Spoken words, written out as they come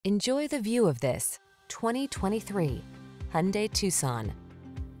Enjoy the view of this 2023 Hyundai Tucson.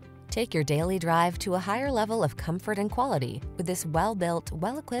 Take your daily drive to a higher level of comfort and quality with this well-built,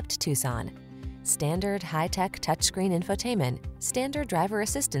 well-equipped Tucson. Standard high-tech touchscreen infotainment, standard driver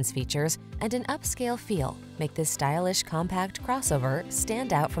assistance features, and an upscale feel make this stylish compact crossover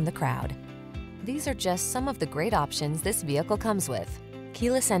stand out from the crowd. These are just some of the great options this vehicle comes with: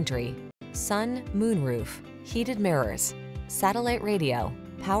 keyless entry, sun, moonroof, heated mirrors, satellite radio,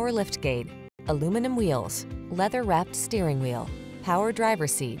 power liftgate, aluminum wheels, leather-wrapped steering wheel, power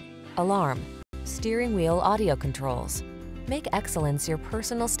driver's seat, alarm, steering wheel audio controls. Make excellence your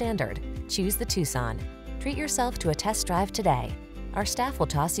personal standard. Choose the Tucson. Treat yourself to a test drive today. Our staff will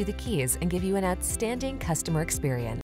toss you the keys and give you an outstanding customer experience.